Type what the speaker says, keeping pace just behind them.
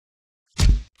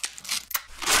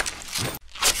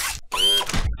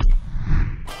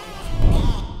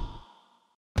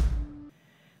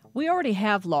We already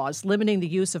have laws limiting the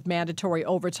use of mandatory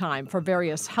overtime for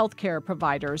various healthcare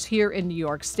providers here in New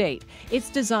York State. It's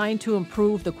designed to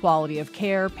improve the quality of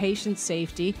care, patient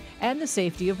safety, and the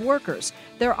safety of workers.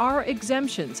 There are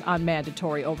exemptions on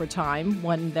mandatory overtime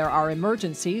when there are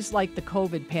emergencies like the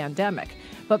COVID pandemic.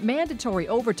 But mandatory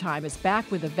overtime is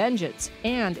back with a vengeance,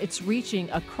 and it's reaching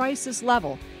a crisis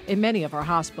level in many of our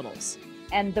hospitals.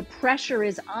 And the pressure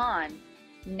is on.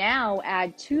 Now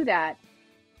add to that,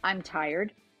 I'm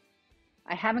tired.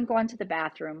 I haven't gone to the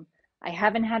bathroom. I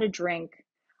haven't had a drink.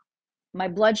 My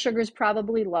blood sugar is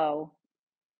probably low.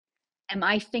 Am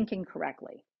I thinking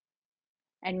correctly?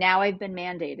 And now I've been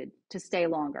mandated to stay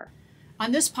longer.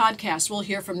 On this podcast, we'll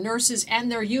hear from nurses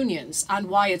and their unions on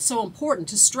why it's so important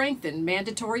to strengthen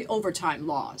mandatory overtime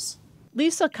laws.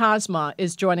 Lisa Cosma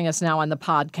is joining us now on the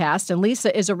podcast, and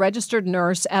Lisa is a registered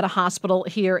nurse at a hospital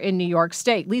here in New York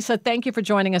State. Lisa, thank you for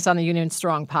joining us on the Union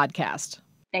Strong podcast.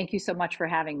 Thank you so much for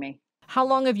having me. How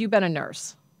long have you been a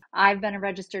nurse? I've been a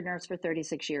registered nurse for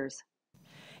 36 years.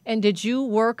 And did you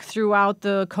work throughout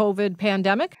the COVID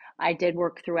pandemic? I did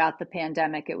work throughout the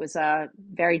pandemic. It was a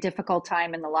very difficult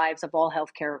time in the lives of all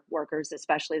healthcare workers,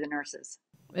 especially the nurses.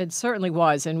 It certainly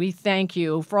was, and we thank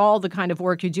you for all the kind of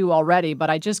work you do already, but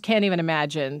I just can't even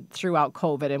imagine throughout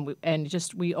COVID,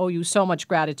 and we owe you so much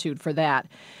gratitude for that.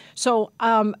 So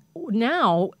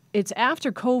now it's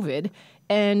after COVID,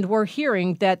 and we're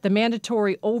hearing that the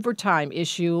mandatory overtime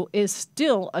issue is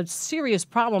still a serious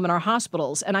problem in our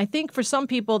hospitals. And I think for some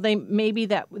people, they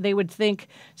would think,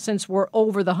 since we're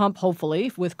over the hump,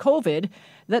 hopefully, with COVID,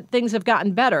 that things have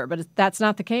gotten better. But that's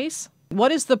not the case.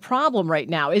 What is the problem right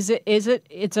now? It's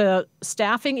a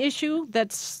staffing issue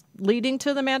that's leading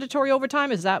to the mandatory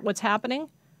overtime? Is that what's happening?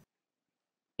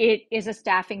 It is a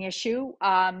staffing issue.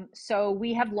 So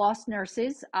we have lost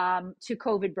nurses to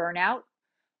COVID burnout.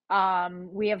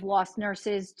 We have lost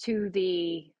nurses to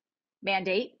the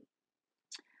mandate.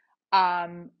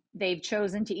 They've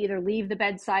chosen to either leave the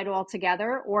bedside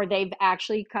altogether, or they've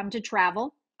actually come to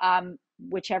travel,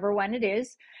 whichever one it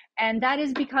is. And that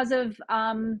is because of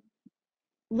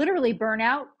literally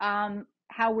burnout,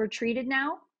 how we're treated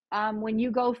now. When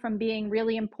you go from being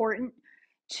really important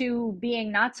to being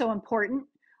not so important,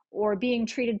 or being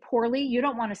treated poorly, you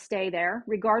don't want to stay there,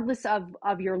 regardless of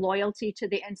your loyalty to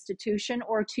the institution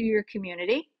or to your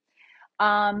community.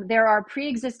 There are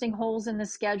pre-existing holes in the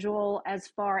schedule as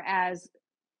far as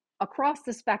across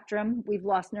the spectrum. We've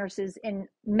lost nurses in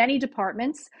many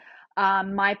departments.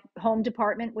 My home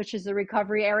department, which is the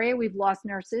recovery area, we've lost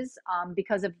nurses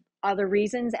because of other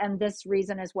reasons, and this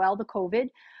reason as well, the COVID.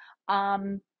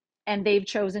 And they've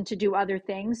chosen to do other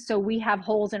things. So we have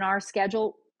holes in our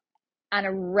schedule on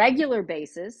a regular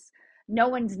basis. No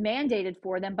one's mandated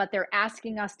for them, but they're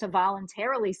asking us to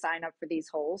voluntarily sign up for these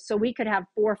holes. So we could have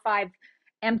 4 or 5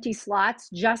 empty slots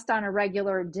just on a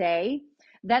regular day.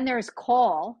 Then there's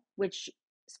call, which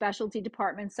specialty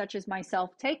departments such as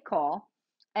myself take call.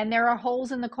 And there are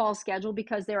holes in the call schedule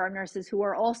because there are nurses who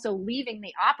are also leaving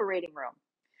the operating room.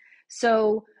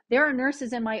 So there are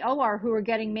nurses in my OR who are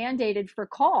getting mandated for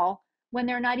call when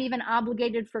they're not even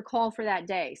obligated for call for that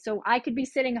day. So I could be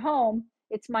sitting home,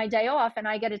 it's my day off, and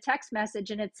I get a text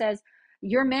message and it says,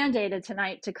 you're mandated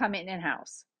tonight to come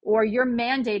in-house, or you're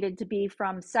mandated to be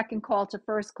from second call to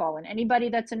first call. And anybody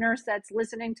that's a nurse that's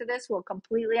listening to this will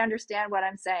completely understand what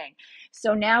I'm saying.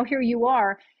 So now here you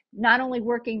are, not only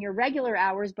working your regular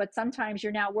hours, but sometimes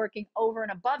you're now working over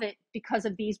and above it because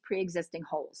of these pre-existing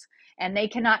holes. And they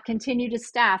cannot continue to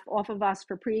staff off of us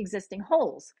for pre-existing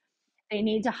holes. They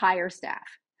need to hire staff.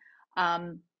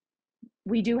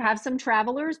 We do have some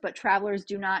travelers, but travelers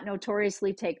do not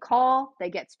notoriously take call. They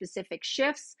get specific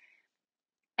shifts.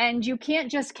 And you can't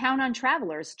just count on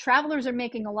travelers. Travelers are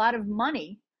making a lot of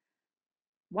money.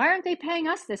 Why aren't they paying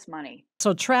us this money?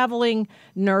 So traveling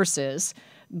nurses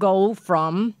go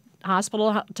from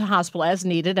hospital to hospital as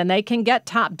needed, and they can get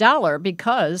top dollar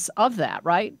because of that,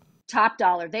 right? Top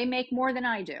dollar. They make more than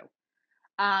I do.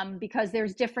 Because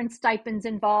there's different stipends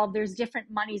involved, there's different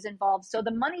monies involved. So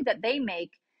the money that they make,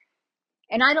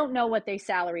 and I don't know what they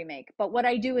salary make, but what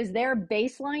I do is their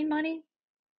baseline money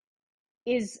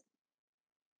is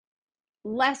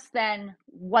less than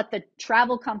what the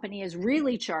travel company is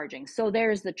really charging. So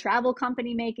there's the travel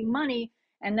company making money,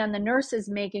 and then the nurses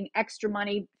making extra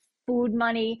money, food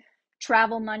money,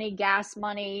 travel money, gas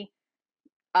money,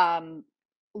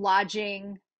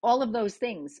 lodging, all of those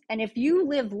things. And if you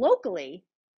live locally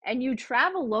and you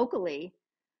travel locally,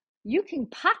 you can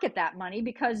pocket that money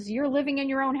because you're living in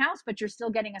your own house, but you're still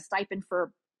getting a stipend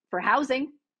for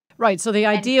housing. Right. So the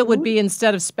idea would be,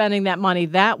 instead of spending that money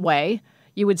that way,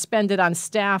 you would spend it on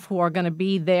staff who are going to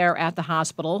be there at the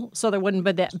hospital, so there wouldn't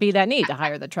be that need to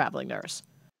hire the traveling nurse.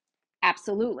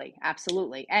 Absolutely.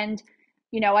 Absolutely. And,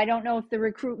 I don't know if the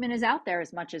recruitment is out there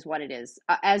as much as what it is,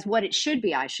 as what it should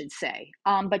be, I should say.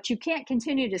 But you can't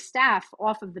continue to staff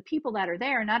off of the people that are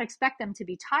there and not expect them to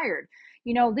be tired.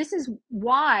 This is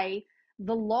why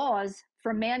the laws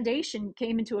for mandation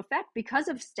came into effect, because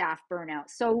of staff burnout.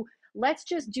 So let's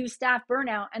just do staff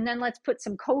burnout, and then let's put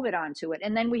some COVID onto it.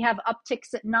 And then we have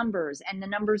upticks at numbers, and the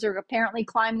numbers are apparently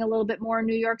climbing a little bit more in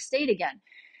New York State again.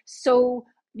 So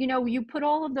you put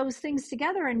all of those things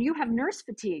together and you have nurse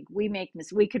fatigue. We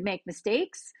could make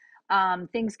mistakes.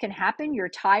 Things can happen. You're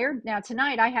tired. Now,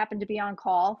 tonight I happened to be on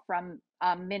call from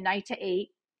midnight to 8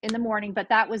 in the morning, but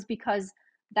that was because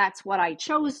that's what I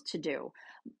chose to do.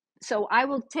 So I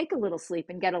will take a little sleep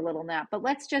and get a little nap. But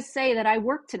let's just say that I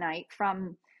worked tonight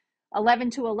from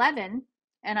 11 to 11,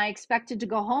 and I expected to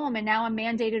go home, and now I'm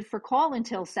mandated for call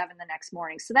until 7 the next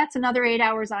morning. So that's another 8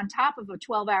 hours on top of a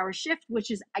 12-hour shift,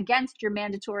 which is against your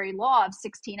mandatory law of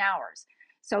 16 hours.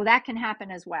 So that can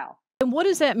happen as well. And what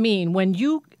does that mean when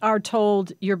you are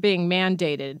told you're being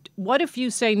mandated? What if you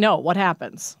say no? What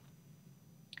happens?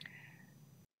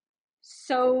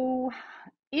 So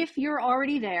if you're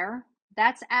already there,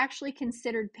 that's actually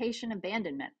considered patient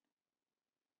abandonment,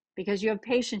 because you have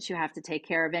patients you have to take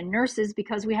care of, and nurses,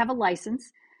 because we have a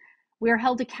license, we are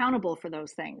held accountable for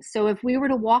those things. So if we were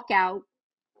to walk out,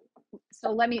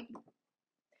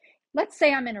 let's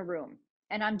say I'm in a room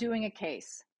and I'm doing a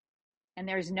case and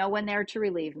there's no one there to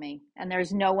relieve me and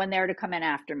there's no one there to come in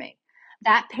after me.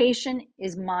 That patient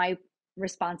is my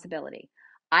responsibility.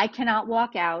 I cannot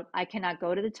walk out. I cannot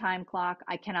go to the time clock.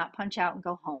 I cannot punch out and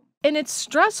go home. And it's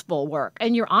stressful work,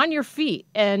 and you're on your feet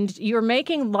and you're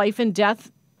making life and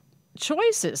death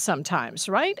choices sometimes,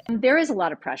 right? There is a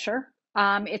lot of pressure.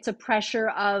 It's a pressure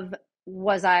of,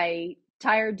 was I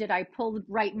tired? Did I pull the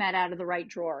right med out of the right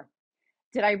drawer?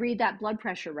 Did I read that blood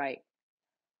pressure right?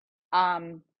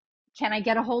 Can I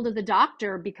get a hold of the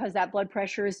doctor because that blood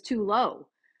pressure is too low?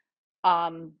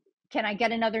 Can I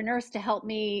get another nurse to help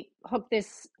me hook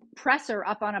this presser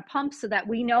up on a pump so that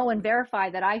we know and verify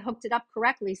that I hooked it up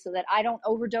correctly, so that I don't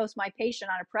overdose my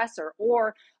patient on a presser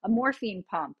or a morphine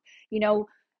pump?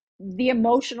 The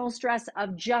emotional stress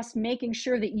of just making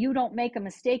sure that you don't make a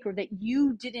mistake, or that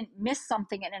you didn't miss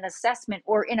something in an assessment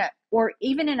or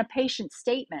even in a patient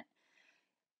statement.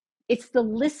 It's the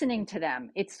listening to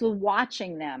them, it's the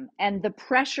watching them, and the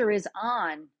pressure is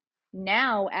on.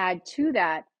 Now add to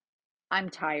that, I'm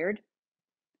tired,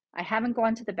 I haven't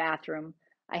gone to the bathroom,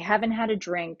 I haven't had a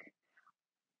drink,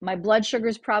 my blood sugar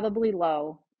is probably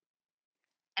low.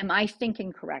 Am I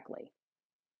thinking correctly?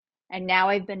 And now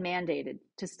I've been mandated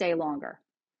to stay longer.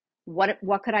 What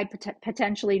could I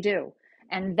potentially do?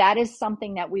 And that is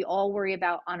something that we all worry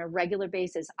about on a regular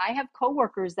basis. I have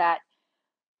coworkers that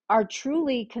are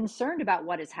truly concerned about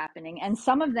what is happening. And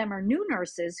some of them are new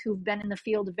nurses who've been in the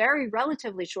field a very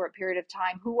relatively short period of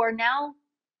time, who are now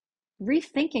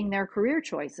rethinking their career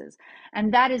choices.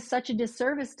 And that is such a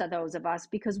disservice to those of us,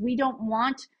 because we don't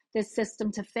want this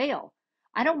system to fail.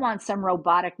 I don't want some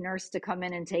robotic nurse to come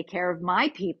in and take care of my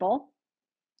people.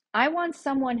 I want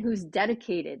someone who's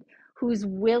dedicated, who's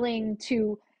willing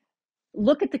to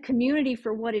look at the community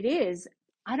for what it is.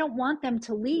 I don't want them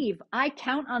to leave. I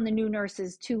count on the new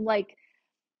nurses to,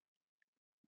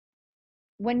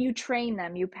 when you train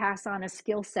them, you pass on a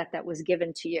skill set that was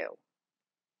given to you,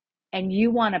 and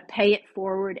you want to pay it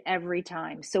forward every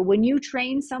time. So when you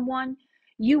train someone,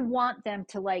 you want them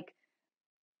to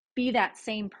be that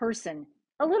same person,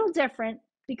 a little different,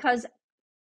 because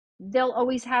they'll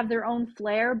always have their own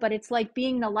flair, but it's like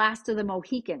being the last of the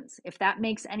Mohicans. If that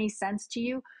makes any sense to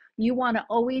you, you want to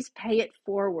always pay it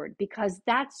forward, because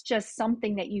that's just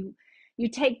something that you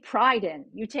take pride in.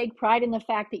 You take pride in the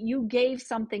fact that you gave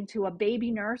something to a baby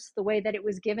nurse the way that it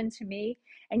was given to me,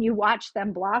 and you watch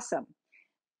them blossom.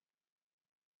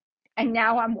 And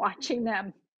now I'm watching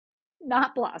them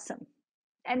not blossom.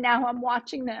 And now I'm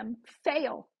watching them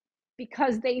fail,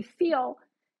 because they feel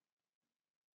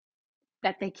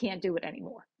that they can't do it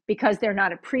anymore, because they're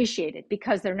not appreciated,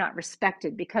 because they're not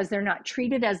respected, because they're not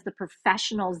treated as the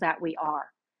professionals that we are.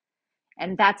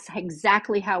 And that's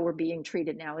exactly how we're being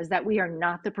treated now, is that we are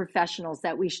not the professionals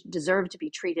that we deserve to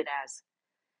be treated as.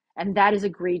 And that is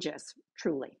egregious,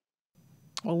 truly.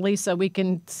 Well, Lisa, we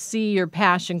can see your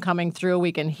passion coming through.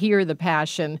 We can hear the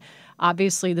passion.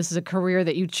 Obviously, this is a career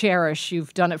that you cherish.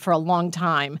 You've done it for a long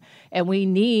time, and we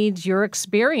need your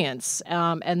experience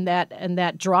and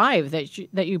that drive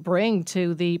that you bring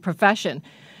to the profession.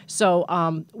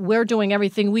 So we're doing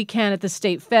everything we can at the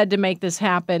state Fed to make this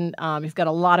happen. You've got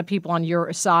a lot of people on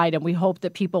your side, and we hope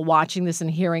that people watching this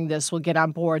and hearing this will get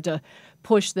on board to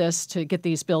push this to get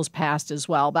these bills passed as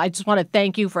well. But I just want to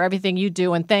thank you for everything you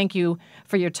do, and thank you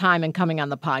for your time and coming on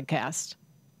the podcast.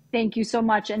 Thank you so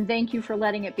much, and thank you for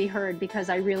letting it be heard, because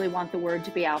I really want the word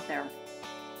to be out there.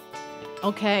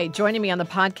 Okay, joining me on the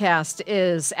podcast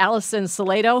is Allison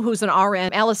Salado, who's an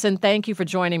RN. Allison, thank you for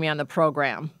joining me on the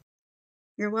program.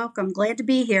 You're welcome. Glad to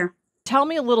be here. Tell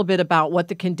me a little bit about what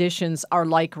the conditions are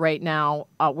like right now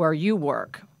where you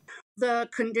work. The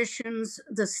conditions,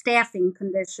 the staffing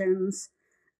conditions,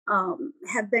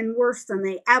 have been worse than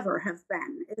they ever have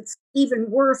been. It's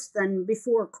even worse than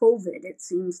before COVID, it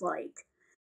seems like.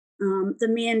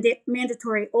 The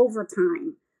mandatory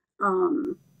overtime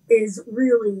is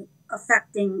really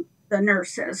affecting the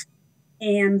nurses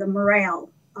and the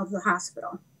morale of the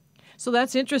hospital. So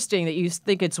that's interesting that you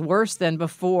think it's worse than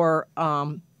before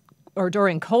or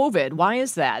during COVID. Why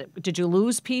is that? Did you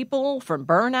lose people from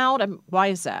burnout? Why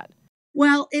is that?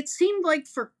 Well, it seemed like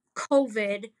for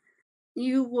COVID,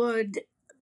 you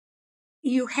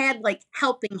had like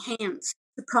helping hands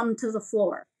to come to the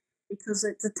floor, because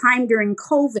at the time during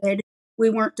COVID,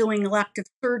 we weren't doing elective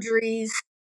surgeries.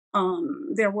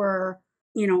 There were,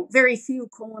 very few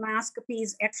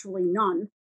colonoscopies, actually none,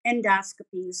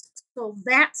 endoscopies. So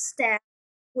that staff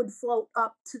would float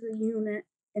up to the unit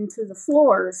and to the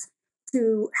floors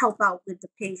to help out with the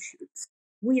patients.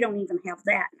 We don't even have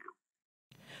that now.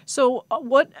 So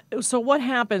what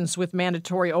happens with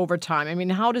mandatory overtime? I mean,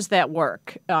 how does that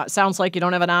work? Sounds like you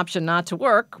don't have an option not to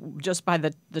work just by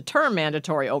the term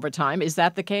mandatory overtime. Is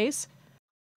that the case?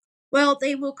 Well,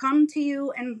 they will come to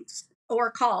you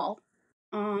or call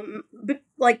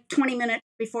like 20 minutes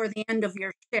before the end of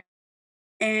your shift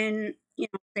and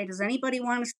say, does anybody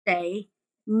want to stay?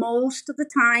 Most of the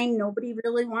time, nobody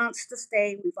really wants to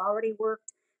stay. We've already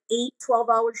worked 12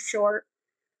 hours short.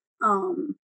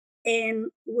 And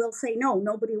we'll say, no,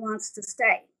 nobody wants to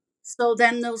stay. So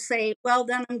then they'll say, well,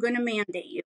 then I'm going to mandate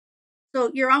you. So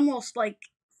you're almost like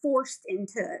forced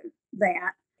into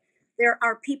that. There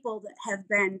are people that have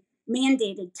been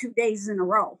mandated 2 days in a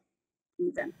row,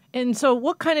 even. And so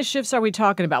what kind of shifts are we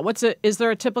talking about? Is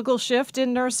there a typical shift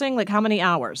in nursing? Like how many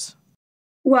hours?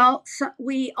 Well,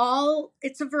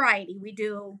 it's a variety.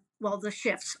 The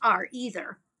shifts are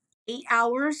either 8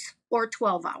 hours or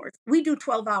 12 hours. We do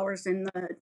 12 hours in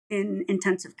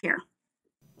intensive care.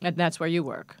 And that's where you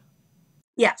work?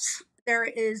 Yes. There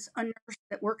is a nurse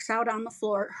that works out on the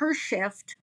floor. Her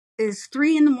shift is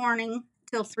 3 in the morning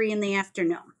till 3 in the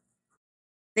afternoon.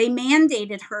 They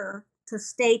mandated her to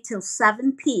stay till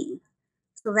 7 p.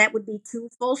 So that would be 2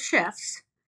 full shifts.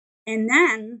 And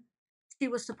then she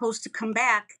was supposed to come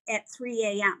back at 3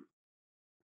 a.m.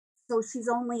 So she's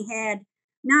only had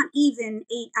not even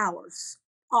 8 hours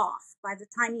off. By the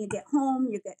time you get home,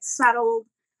 you get settled.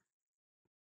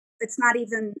 It's not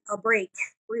even a break,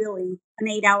 really, an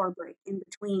 8-hour break in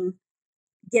between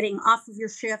getting off of your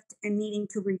shift and needing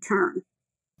to return.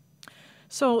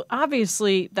 So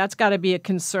obviously that's got to be a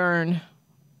concern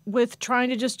with trying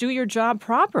to just do your job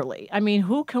properly. I mean,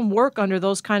 who can work under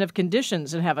those kind of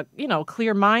conditions and have a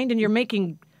clear mind, and you're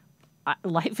making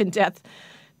life and death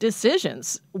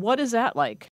decisions? What is that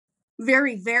like?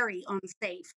 Very, very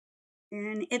unsafe.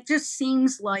 And it just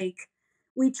seems like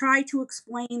we try to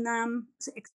explain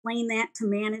that to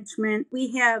management.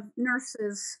 We have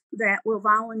nurses that will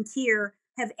volunteer,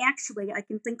 I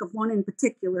can think of one in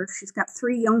particular. She's got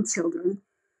 3 young children.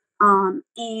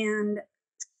 And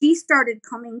she started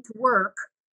coming to work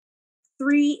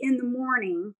 3 in the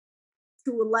morning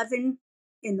to 11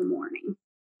 in the morning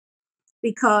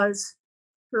because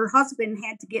her husband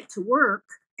had to get to work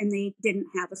and they didn't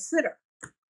have a sitter.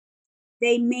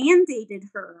 They mandated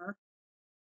her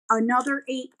another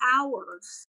 8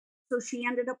 hours. So she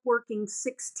ended up working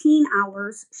 16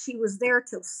 hours. She was there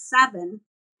till 7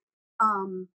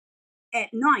 at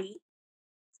night,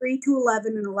 3 to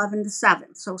 11 and 11 to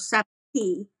 7. So 7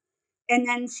 p. And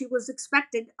then she was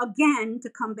expected again to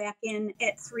come back in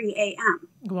at 3 a.m.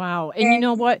 Wow. And you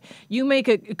know what? You make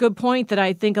a good point that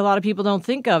I think a lot of people don't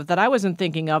think of, that I wasn't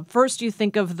thinking of. First, you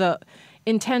think of the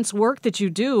intense work that you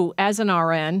do as an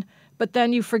RN, but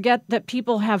then you forget that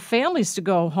people have families to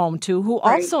go home to who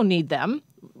also need them,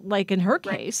 like in her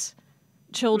case.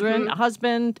 Children, a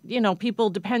husband, people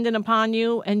dependent upon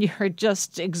you, and you're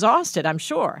just exhausted, I'm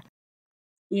sure.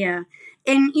 Yeah.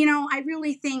 And, I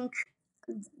really think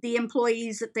the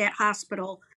employees at that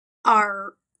hospital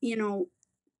are,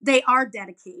 they are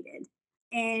dedicated.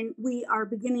 And we are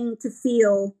beginning to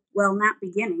feel, well, not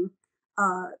beginning,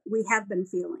 we have been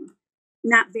feeling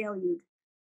not valued.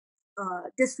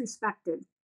 disrespected,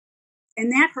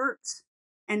 and that hurts.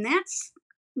 And that's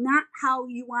not how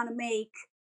you want to make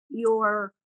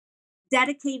your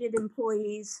dedicated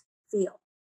employees feel,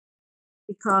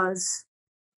 because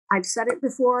I've said it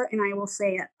before and I will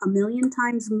say it a million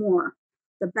times more.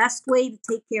 The best way to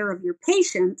take care of your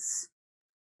patients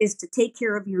is to take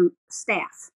care of your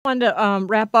staff. I wanted to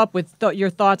wrap up with your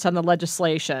thoughts on the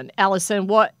legislation. Allison,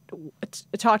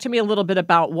 talk to me a little bit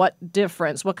about what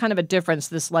kind of a difference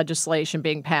this legislation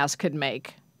being passed could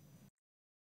make.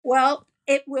 Well,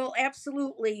 it will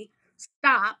absolutely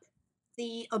stop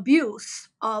the abuse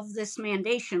of this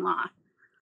mandation law.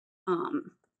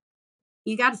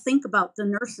 You got to think about the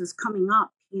nurses coming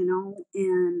up,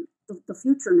 and the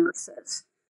future nurses.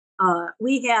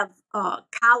 We have a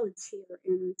college here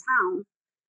in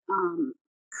town,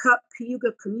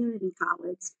 Cayuga Community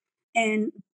College,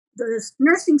 and the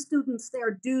nursing students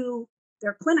there do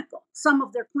some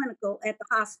of their clinical at the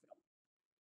hospital.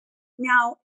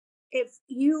 Now, if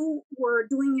you were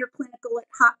doing your clinical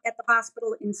at the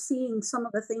hospital and seeing some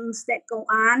of the things that go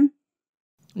on,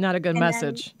 not a good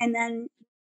message. And then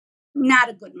not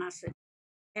a good message.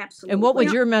 Absolutely. And what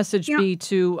would your message be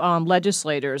to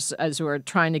legislators as who are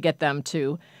trying to get them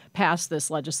to pass this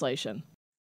legislation?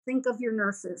 Think of your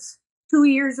nurses. 2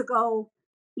 years ago,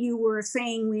 you were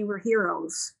saying we were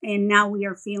heroes, and now we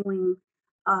are feeling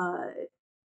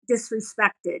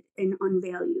disrespected and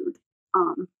unvalued.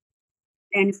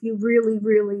 And if you really,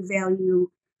 really value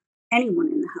anyone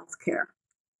in the healthcare,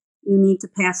 you need to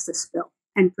pass this bill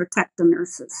and protect the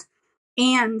nurses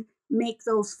and make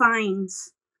those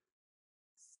fines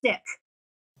stick.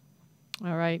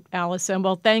 All right, Allison.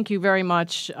 Well, thank you very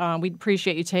much. We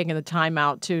appreciate you taking the time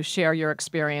out to share your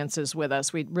experiences with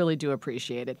us. We really do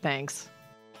appreciate it. Thanks.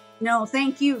 No,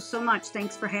 thank you so much.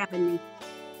 Thanks for having me.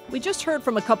 We just heard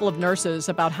from a couple of nurses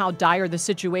about how dire the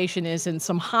situation is in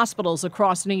some hospitals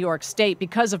across New York State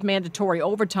because of mandatory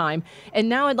overtime. And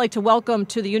now I'd like to welcome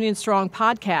to the Union Strong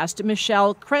podcast,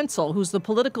 Michelle Krenzel, who's the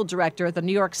political director at the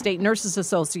New York State Nurses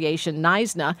Association,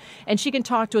 NYSNA. And she can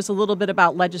talk to us a little bit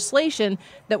about legislation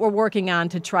that we're working on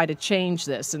to try to change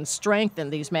this and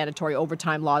strengthen these mandatory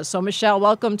overtime laws. So, Michelle,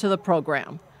 welcome to the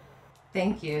program.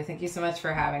 Thank you. Thank you so much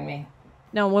for having me.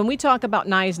 Now, when we talk about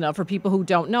NYSNA, for people who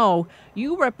don't know,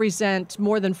 you represent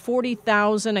more than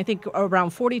 40,000, I think around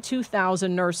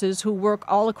 42,000 nurses who work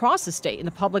all across the state in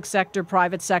the public sector,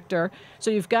 private sector.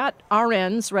 So you've got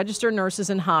RNs, registered nurses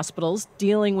in hospitals,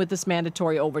 dealing with this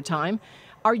mandatory overtime.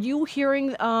 Are you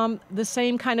hearing the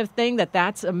same kind of thing,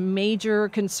 that's a major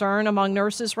concern among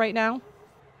nurses right now?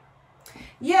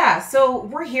 Yeah, so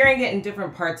we're hearing it in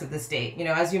different parts of the state.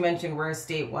 As you mentioned, we're a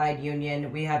statewide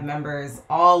union. We have members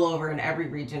all over in every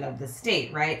region of the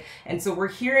state, right? And so we're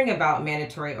hearing about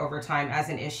mandatory overtime as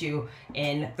an issue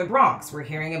in the Bronx. We're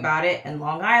hearing about it in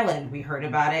Long Island. We heard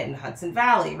about it in Hudson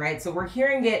Valley, right? So we're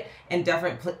hearing it in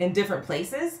different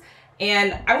places.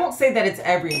 And I won't say that it's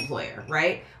every employer,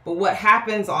 right? But what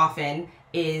happens often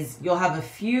is you'll have a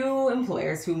few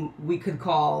employers who we could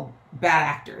call bad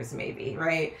actors, maybe,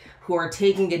 right? Who are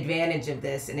taking advantage of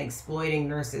this and exploiting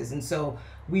nurses. And so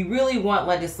we really want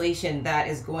legislation that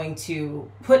is going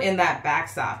to put in that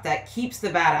backstop that keeps the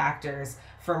bad actors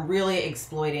from really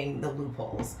exploiting the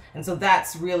loopholes. And so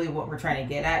that's really what we're trying to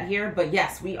get at here. But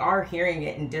yes, we are hearing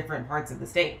it in different parts of the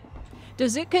state.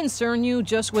 Does it concern you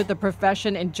just with the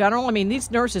profession in general? I mean,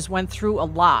 these nurses went through a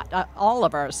lot. All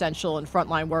of our essential and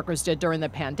frontline workers did during the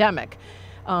pandemic.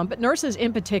 But nurses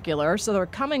in particular, so they're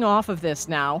coming off of this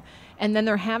now, and then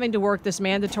they're having to work this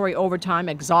mandatory overtime,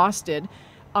 exhausted.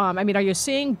 Are you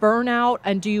seeing burnout,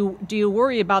 and do you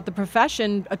worry about the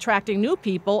profession attracting new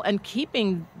people and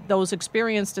keeping those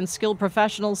experienced and skilled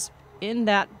professionals in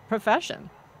that profession?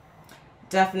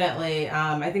 Definitely.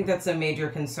 I think that's a major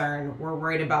concern. We're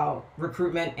worried about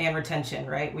recruitment and retention,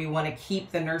 right? We want to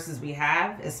keep the nurses we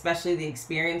have, especially the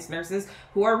experienced nurses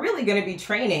who are really going to be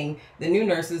training the new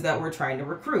nurses that we're trying to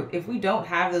recruit. If we don't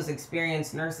have those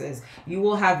experienced nurses, you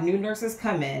will have new nurses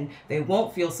come in, they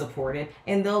won't feel supported,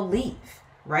 and they'll leave.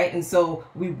 Right? And so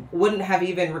we wouldn't have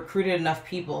even recruited enough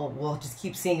people. We'll just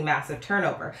keep seeing massive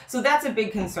turnover. So that's a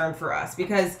big concern for us,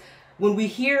 because when we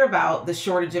hear about the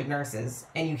shortage of nurses,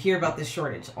 and you hear about this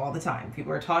shortage all the time,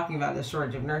 people are talking about the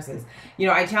shortage of nurses.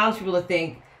 I challenge people to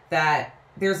think that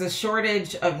there's a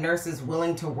shortage of nurses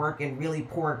willing to work in really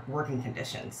poor working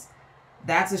conditions.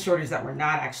 That's a shortage that we're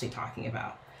not actually talking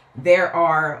about. There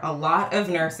are a lot of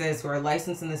nurses who are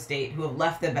licensed in the state who have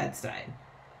left the bedside.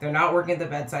 They're not working at the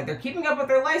bedside. They're keeping up with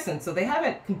their license, so they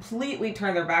haven't completely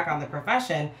turned their back on the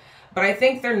profession. But I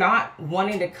think they're not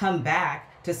wanting to come back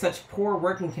to such poor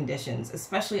working conditions,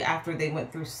 especially after they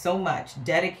went through so much,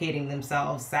 dedicating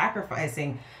themselves,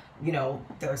 sacrificing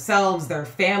themselves, their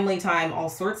family time, all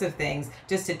sorts of things,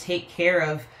 just to take care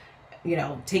of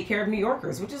New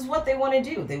Yorkers, which is what they want to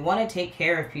do. They want to take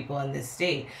care of people in this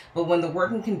state. But when the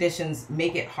working conditions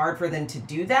make it hard for them to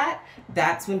do that,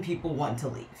 that's when people want to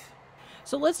leave.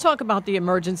 So let's talk about the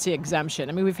emergency exemption.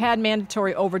 I mean, we've had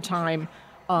mandatory overtime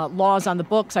laws on the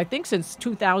books, I think, since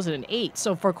 2008,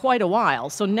 so for quite a while.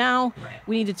 So now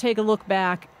we need to take a look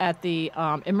back at the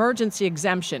emergency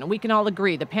exemption. And we can all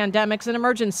agree the pandemic's an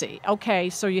emergency. Okay,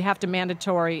 so you have to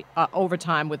mandatory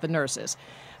overtime with the nurses.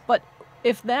 But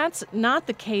if that's not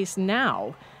the case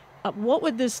now, what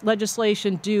would this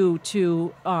legislation do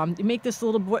to make this a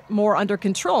little bit more under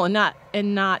control and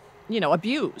not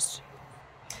abused?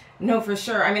 No, for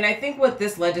sure. I mean, I think what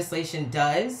this legislation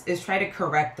does is try to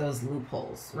correct those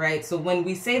loopholes, right? So when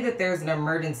we say that there's an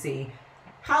emergency,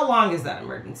 how long is that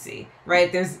emergency,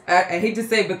 right? I hate to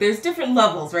say, but there's different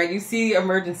levels, right? You see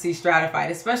emergency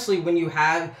stratified, especially when you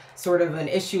have sort of an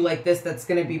issue like this that's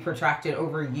going to be protracted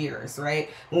over years, right?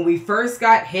 When we first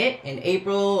got hit in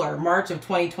April or March of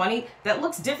 2020, that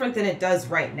looks different than it does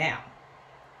right now.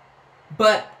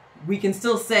 But we can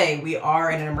still say we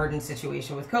are in an emergent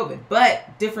situation with COVID,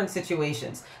 but different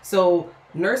situations. So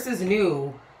nurses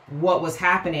knew what was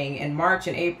happening in March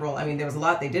and April. I mean, there was a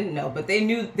lot they didn't know, but they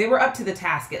knew they were up to the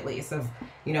task at least of,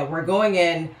 we're going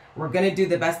in, we're going to do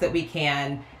the best that we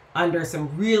can under some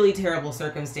really terrible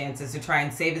circumstances to try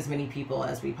and save as many people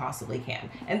as we possibly can.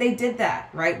 And they did that,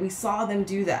 right? We saw them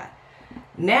do that.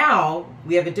 Now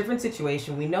we have a different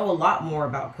situation. We know a lot more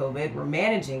about COVID. We're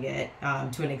managing it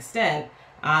to an extent.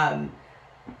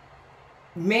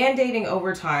 Mandating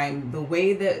overtime the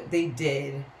way that they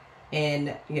did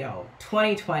in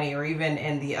 2020 or even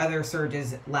in the other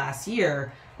surges last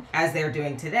year as they're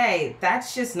doing today,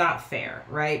 that's just not fair,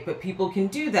 right? But people can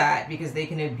do that because they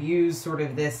can abuse sort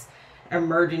of this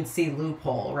emergency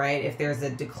loophole, right? If there's a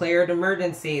declared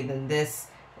emergency, then this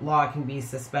law can be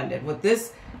suspended. What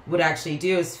this would actually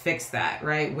do is fix that,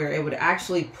 right? Where it would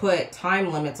actually put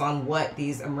time limits on what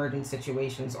these emergent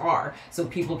situations are so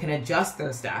people can adjust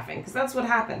their staffing, because that's what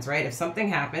happens, right? If something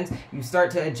happens, you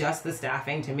start to adjust the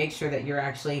staffing to make sure that you're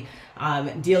actually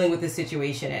dealing with the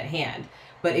situation at hand.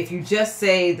 But if you just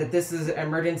say that this is an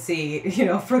emergency,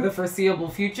 for the foreseeable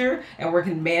future, and we're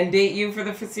going to mandate you for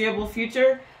the foreseeable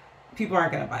future, people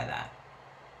aren't going to buy that.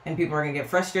 And people are going to get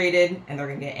frustrated, and they're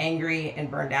going to get angry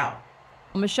and burned out.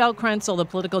 Michelle Krenzel, the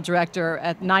political director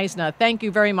at NYSNA, thank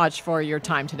you very much for your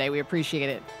time today. We appreciate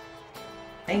it.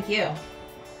 Thank you.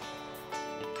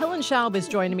 Helen Schaub is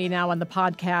joining me now on the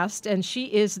podcast, and she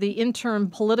is the interim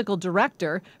political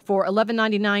director for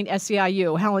 1199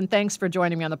 SEIU. Helen, thanks for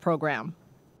joining me on the program.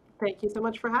 Thank you so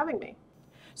much for having me.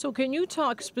 So can you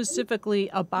talk specifically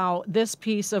about this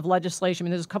piece of legislation? I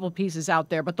mean, there's a couple of pieces out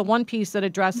there, but the one piece that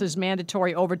addresses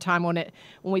mandatory overtime when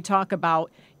we talk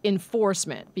about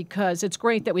enforcement, because it's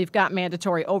great that we've got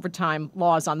mandatory overtime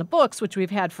laws on the books, which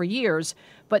we've had for years,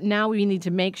 but now we need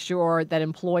to make sure that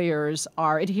employers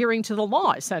are adhering to the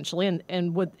law, essentially,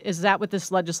 is that what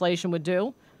this legislation would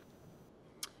do?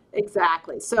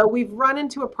 Exactly. So we've run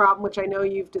into a problem, which I know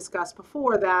you've discussed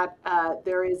before, that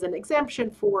there is an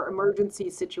exemption for emergency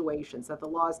situations, that the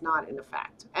law is not in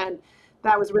effect. And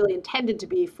that was really intended to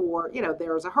be for,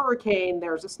 there's a hurricane,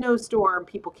 there's a snowstorm,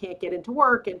 people can't get into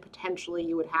work, and potentially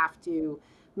you would have to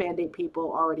mandate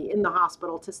people already in the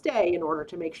hospital to stay in order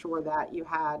to make sure that you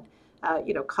had,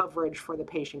 coverage for the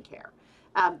patient care.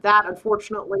 That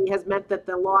unfortunately has meant that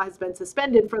the law has been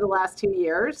suspended for the last 2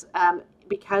 years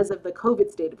because of the COVID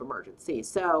state of emergency.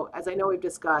 So as I know we've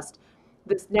discussed,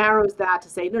 this narrows that to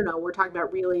say, no, we're talking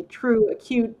about really true,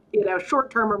 acute,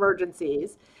 short-term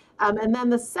emergencies. And then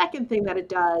the second thing that it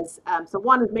does, so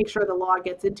one is make sure the law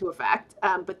gets into effect,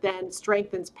 but then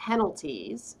strengthens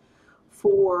penalties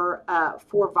for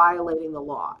violating the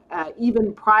law.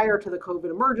 Even prior to the COVID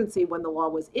emergency, when the law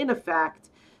was in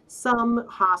effect, some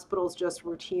hospitals just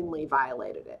routinely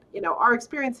violated it. Our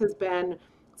experience has been,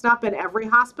 it's not been every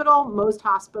hospital. Most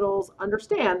hospitals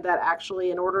understand that actually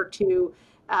in order to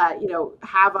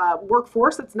have a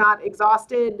workforce that's not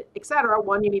exhausted, et cetera,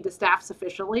 one, you need to staff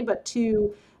sufficiently, but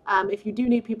two, if you do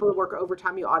need people to work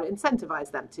overtime, you ought to incentivize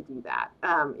them to do that.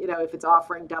 If it's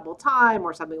offering double time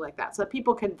or something like that, so that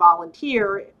people can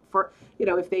volunteer for,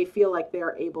 if they feel like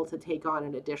they're able to take on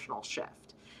an additional shift.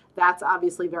 That's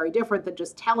obviously very different than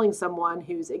just telling someone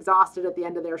who's exhausted at the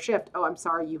end of their shift, oh, I'm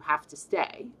sorry, you have to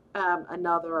stay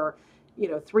another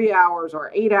 3 hours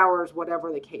or 8 hours,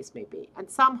 whatever the case may be. And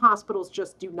some hospitals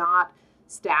just do not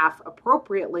staff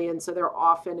appropriately, and so they're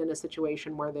often in a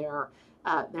situation where they're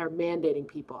mandating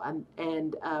people,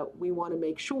 and we want to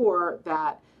make sure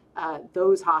that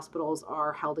those hospitals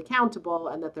are held accountable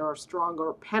and that there are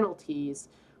stronger penalties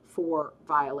for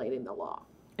violating the law.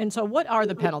 And so what are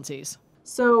the penalties?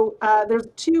 So there's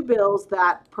two bills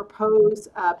that propose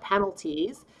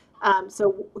penalties.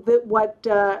 What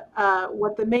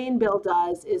the main bill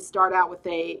does is start out with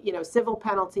a civil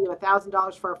penalty of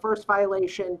 $1,000 for a first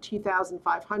violation,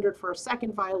 $2,500 for a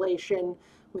second violation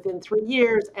within 3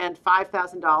 years, and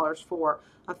 $5,000 for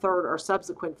a third or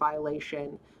subsequent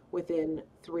violation within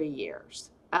 3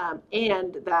 years,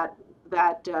 and that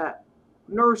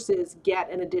nurses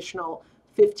get an additional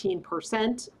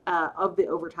 15% of the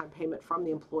overtime payment from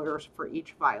the employers for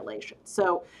each violation.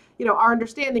 So, our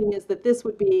understanding is that this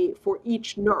would be for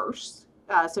each nurse.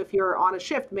 So if you're on a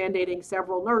shift mandating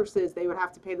several nurses, they would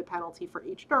have to pay the penalty for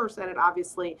each nurse, and it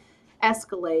obviously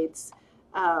escalates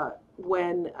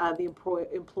when the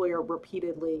employer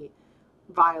repeatedly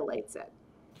violates it.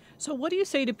 So what do you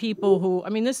say to people who,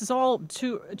 this is all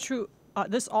true.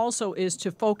 This also is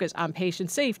to focus on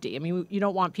patient safety. You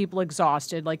don't want people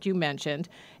exhausted, like you mentioned,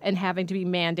 and having to be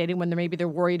mandating when maybe they're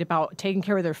worried about taking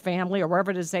care of their family or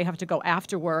wherever it is they have to go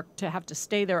after work to have to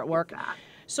stay there at work.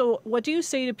 So what do you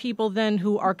say to people then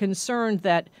who are concerned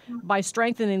that by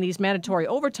strengthening these mandatory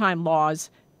overtime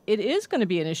laws, it is going to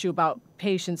be an issue about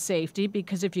patient safety?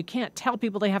 Because if you can't tell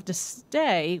people they have to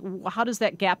stay, how does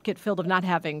that gap get filled of not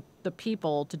having the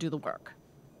people to do the work?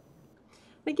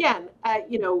 Again,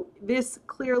 this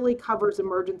clearly covers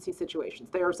emergency situations.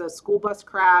 There's a school bus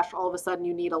crash. All of a sudden,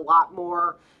 you need a lot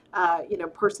more,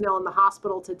 personnel in the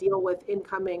hospital to deal with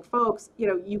incoming folks.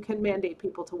 You can mandate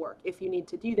people to work if you need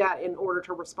to do that in order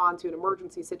to respond to an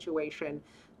emergency situation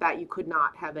that you could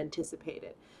not have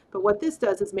anticipated. But what this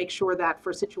does is make sure that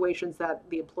for situations that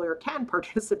the employer can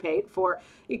participate for,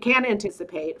 you can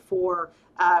anticipate for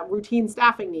routine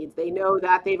staffing needs. They know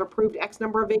that they've approved X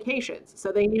number of vacations.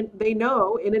 So they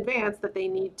know in advance that they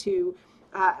need to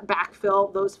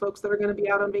backfill those folks that are going to be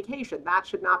out on vacation. That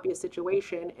should not be a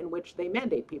situation in which they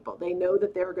mandate people. They know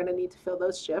that they're going to need to fill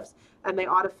those shifts, and they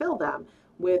ought to fill them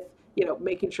with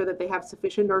making sure that they have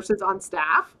sufficient nurses on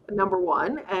staff, number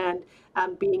one, and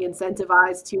being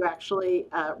incentivized to actually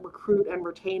recruit and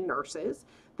retain nurses.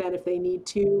 Then if they need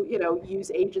to,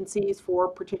 use agencies for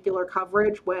particular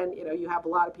coverage when, you have a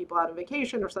lot of people out on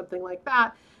vacation or something like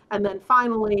that. And then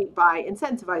finally, by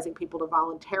incentivizing people to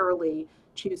voluntarily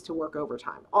choose to work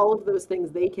overtime. All of those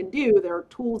things they can do, there are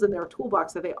tools in their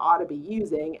toolbox that they ought to be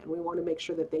using, and we want to make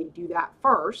sure that they do that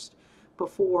first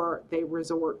before they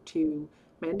resort to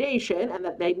mandation, and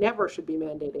that they never should be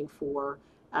mandating for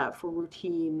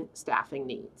routine staffing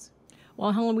needs.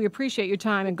 Well, Helen, we appreciate your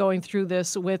time and going through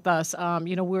this with us.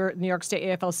 We're New York State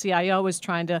AFL-CIO is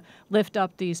trying to lift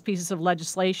up these pieces of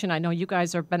legislation. I know you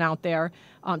guys have been out there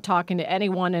talking to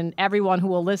anyone and everyone who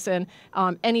will listen.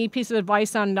 Any piece of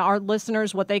advice on our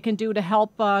listeners, what they can do to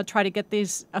help try to get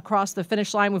these across the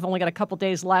finish line? We've only got a couple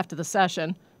days left of the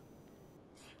session.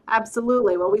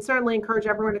 Absolutely. Well, we certainly encourage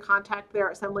everyone to contact their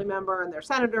assembly member and their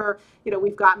senator.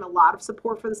 We've gotten a lot of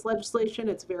support for this legislation.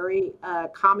 It's very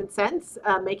common sense,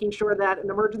 making sure that an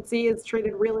emergency is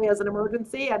treated really as an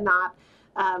emergency and not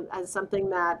as something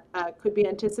that could be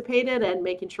anticipated, and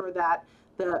making sure that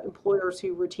the employers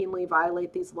who routinely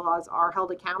violate these laws are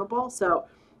held accountable. So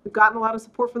we've gotten a lot of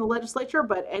support from the legislature,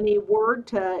 but any word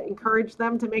to encourage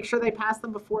them to make sure they pass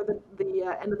them before the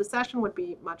end of the session would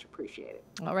be much appreciated.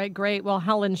 All right, great. Well,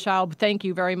 Helen Schaub, thank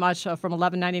you very much from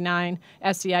 1199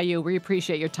 SCIU. We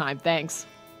appreciate your time. Thanks.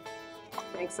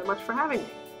 Thanks so much for having me.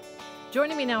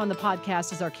 Joining me now on the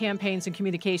podcast is our Campaigns and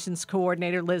Communications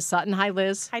Coordinator, Liz Sutton. Hi,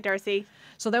 Liz. Hi, Darcy.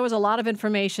 So there was a lot of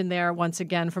information there, once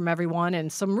again, from everyone,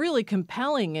 and some really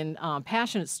compelling and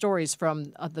passionate stories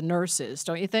from the nurses,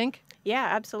 don't you think? Yeah,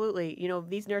 absolutely.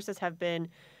 These nurses have been,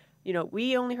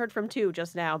 we only heard from 2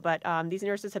 just now, but these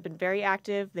nurses have been very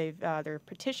active. There are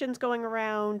petitions going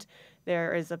around.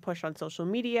 There is a push on social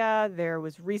media. There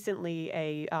was recently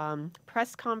a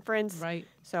press conference. Right.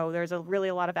 So there's really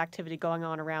a lot of activity going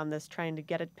on around this, trying to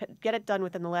get it done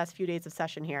within the last few days of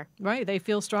session here. Right. They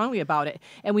feel strongly about it.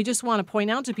 And we just want to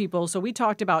point out to people, so we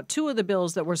talked about 2 of the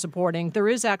bills that we're supporting. There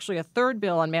is actually a third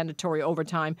bill on mandatory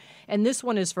overtime, and this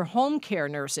one is for home care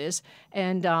nurses.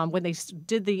 And when they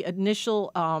did the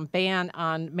initial ban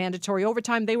on mandatory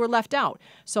overtime, they were left out.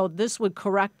 So this would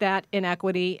correct that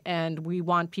inequity, and we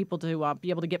want people to be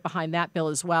able to get behind that bill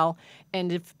as well.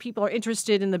 And if people are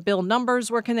interested in the bill numbers,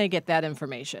 where can they get that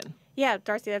information? Yeah,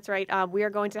 Darcy, that's right. We are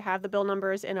going to have the bill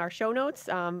numbers in our show notes,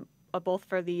 both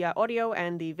for the audio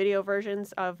and the video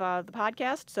versions of the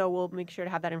podcast. So we'll make sure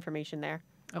to have that information there.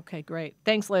 Okay, great.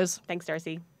 Thanks, Liz. Thanks,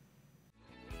 Darcy.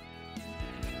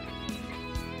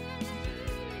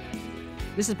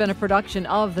 This has been a production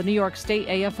of the New York State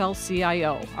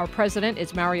AFL-CIO. Our president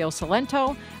is Mario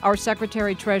Salento. Our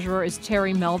secretary-treasurer is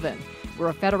Terry Melvin. We're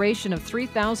a federation of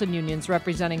 3,000 unions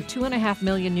representing 2.5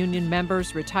 million union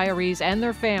members, retirees, and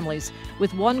their families,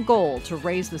 with one goal: to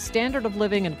raise the standard of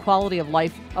living and quality of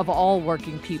life of all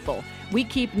working people. We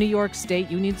keep New York State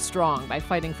unions strong by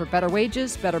fighting for better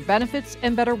wages, better benefits,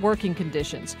 and better working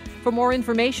conditions. For more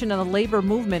information on the labor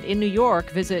movement in New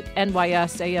York, visit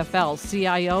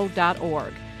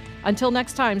nysaflcio.org. Until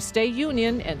next time, stay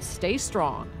union and stay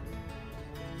strong.